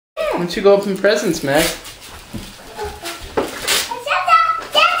don't you go open presents, Meg?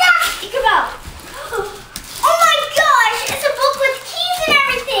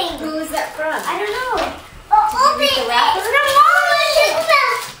 I don't know. Oh, open the wrapper.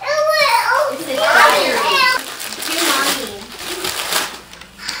 It's a diary. To mommy.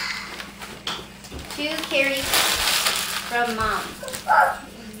 To Carrie from mom.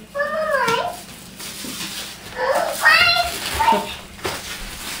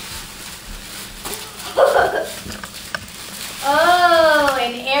 Oh,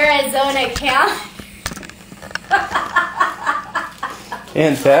 an Arizona cow.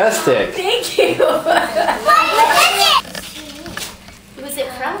 Fantastic. Thank you. Who is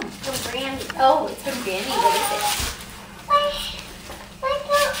it from? From Granny. Oh, it's from Granny. What is it?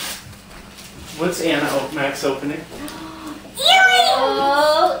 What's Anna Max opening? Earrings!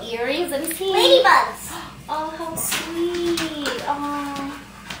 Oh, earrings. Let me see. Ladybugs. Oh, how sweet. Oh.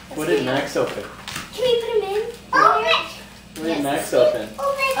 What did Max open? Can we put them in? Open. What did Max open?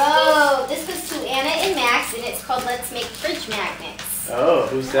 Oh, this was to Anna and Max, and it's called Let's Make Fridge Magnets. Oh,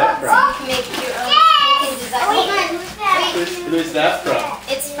 who's that So from? you can make your own. You can design. Hold on. Who's that from?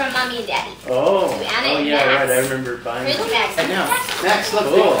 It's from Mommy and Daddy. Oh, Anna oh and yeah, Max. right. I remember buying Fridge it. Magnets. Right now. Max, look,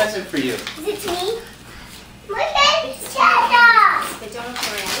 Cool. big present for you. Is it to me? Look at Shadow. But don't look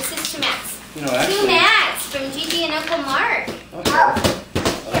around. This is to Max. No, To actually. Max from Gigi and Uncle Mark.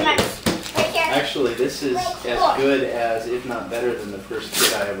 Here, Max. Right here. Actually, this is as good as, if not better than, the first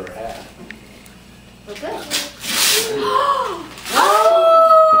kid I ever had. Well, good.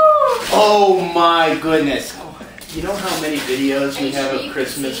 Oh my goodness! You know how many videos we have of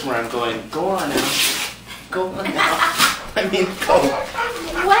Christmas where I'm going, go on now, go on now. I mean, go.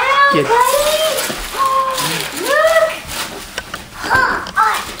 Wow, Get- buddy! Look!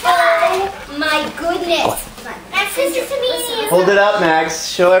 Oh my goodness! Max, this is to me. Hold it up, Max.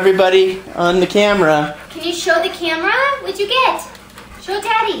 Show everybody on the camera. Can you show the camera? What'd you get? Show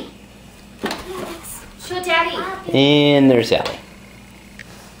Daddy. Show Daddy. And there's Allie.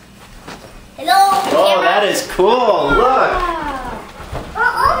 Hello. Oh, that is cool. Look. Wow.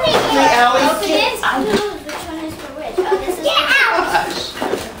 Open it. Allie. Open it. Oh, which one is for which? Oh, this is Get out.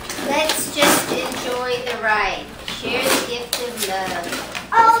 Let's just enjoy the ride. Share the gift of love.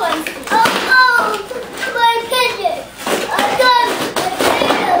 Oh, my goodness.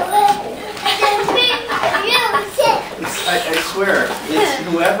 I swear, it's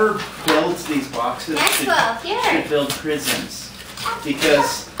whoever builds these boxes Maxwell, here. should build prisons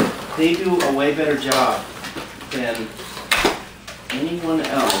because they do a way better job than anyone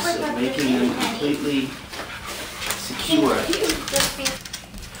else of making them completely secure.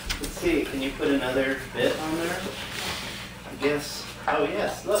 Let's see, can you put another bit on there? I guess. Oh,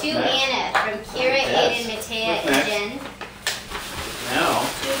 yes. Look, To Max. Anna from Kira, Yes. Aiden, Matea, Look, and Max. Jen. Now.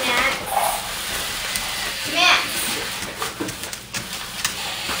 To Max. To Max.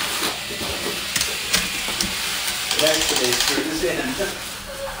 It actually screws in.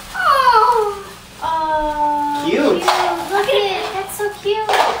 Oh. Oh. Cute. Look at it. That's so cute.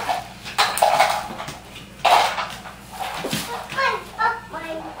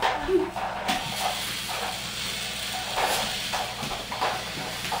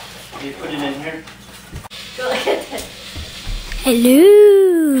 Can you put it in here? Go look at this.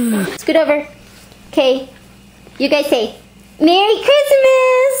 Hello. Scoot over. Okay. You guys say, Merry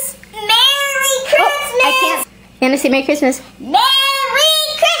Christmas. Merry Christmas. Oh, I can't. Anna, say Merry Christmas. Merry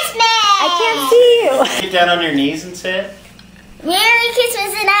Christmas. I can't see you. Get down on your knees and say it. Merry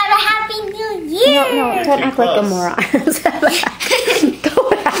Christmas and have a Happy New Year. No, don't act like a moron. Go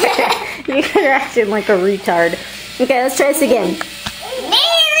back. You're acting like a retard. Okay, let's try this again.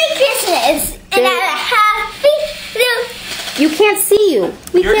 Merry Christmas and have a Happy New You can't see you.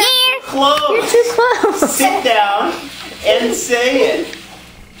 We You're can't. close. You're too close. Sit down and say it.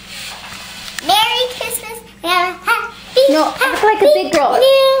 Merry Christmas and have a Happy No, act like a big girl.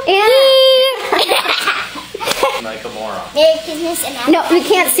 New Anna. Year. Like a moron. Merry Christmas and have No, a we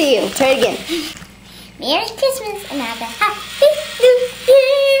can't see you. Try it again. Merry Christmas and have a Happy New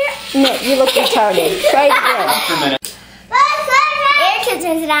Year. No, you look retarded. Try it again. For a minute. Merry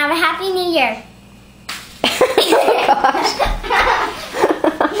Christmas and have a Happy New Year. Oh, gosh.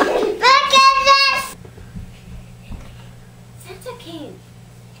 Look at this. Santa came.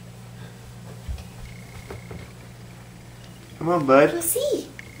 Come on, bud. We'll see.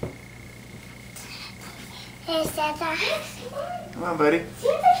 Hey, Santa. Come on, buddy.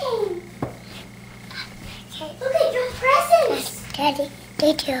 Santa came. Okay. Look at your presents. Daddy,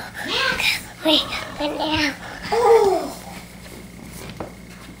 they do. Wait, but now. Oh.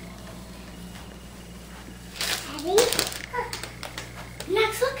 Daddy?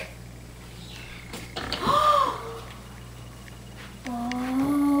 Max, look.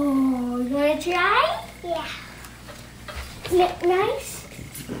 try? Yeah. Isn't it nice?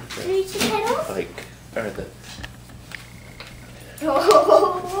 Reach the pedals? Like, are the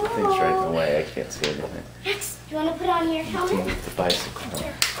Oh. things right in the way? I can't see anything. Next, do you want to put on your helmet? Move the bicycle.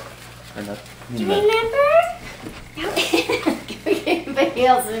 Or not. Do you remember? Everybody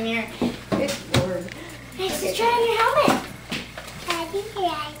else in here. Good Lord. Next, let's try on your helmet. Daddy,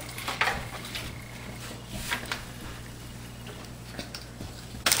 yeah.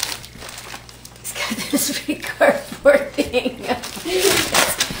 It's got this big cardboard thing.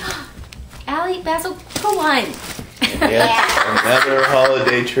 Allie, Basil, go on. Yes, another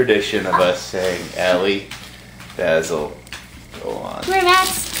holiday tradition of us saying, Allie, Basil, go on. Come here,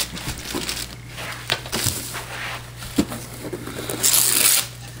 Max.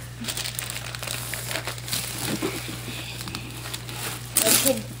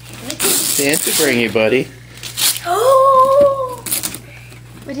 Santa bring you, buddy. Oh!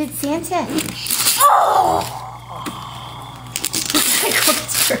 What did Santa? Oh!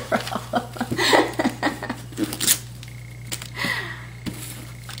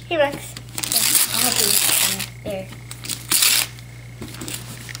 Here, Max. I'll do there.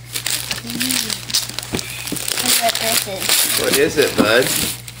 What this is. What is it, bud?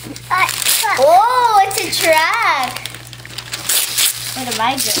 Oh, it's a truck. What am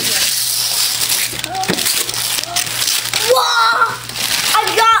I doing here? Whoa! I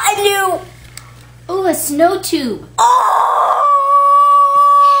got a new. Oh, a snow tube. Oh!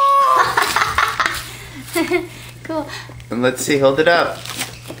 Cool. And let's see, hold it up.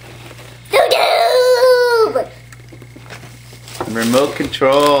 Tube! Remote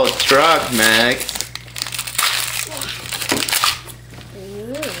control truck, Max.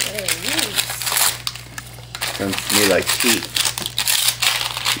 Ooh, what are these? Sounds to me like teeth.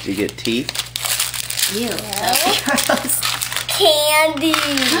 Did you get teeth? Ew. No. Candy.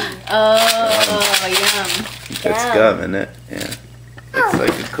 Oh, yum. That's Yum. gum, isn't it? Yeah. Looks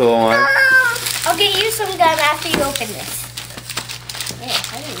like a cool one. I'll get you some gum after you open this. Yeah,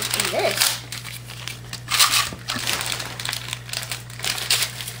 how do you open this?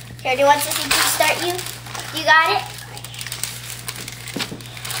 Here, do you want Sissy to start you? You got it?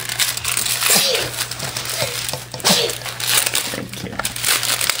 Thank you.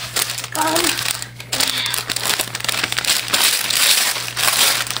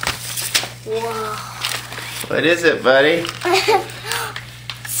 Whoa. What is it, buddy?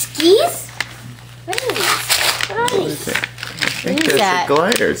 Skis? What are these? What are What these? is it? I think What is it's that? a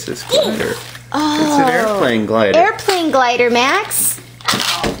glider. It's this glider. Oh. It's an airplane glider. Airplane glider, Max.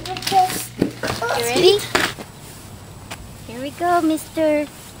 You ready? Here we go, mister.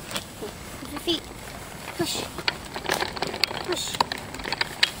 Put your feet. Push. Push.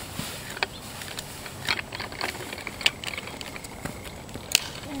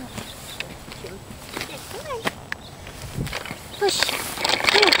 Push.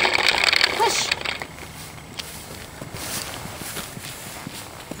 Push.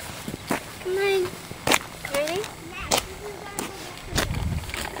 Come on. Ready?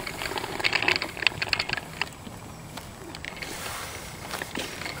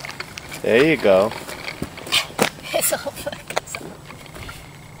 There you go. It's all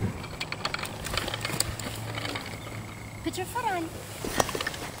Put your foot on.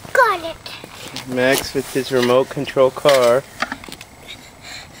 Got it. Max with his remote control car.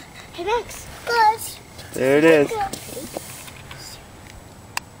 Hey, Max. Buzz. There it is.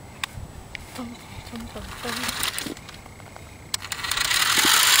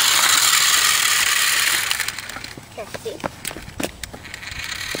 Here, see?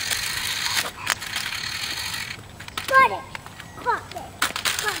 Got it. Got it.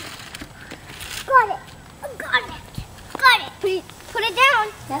 Got it. Got it. Got it. Got it. Put it down.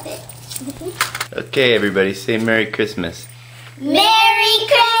 That's it. Okay, everybody, say Merry Christmas. Merry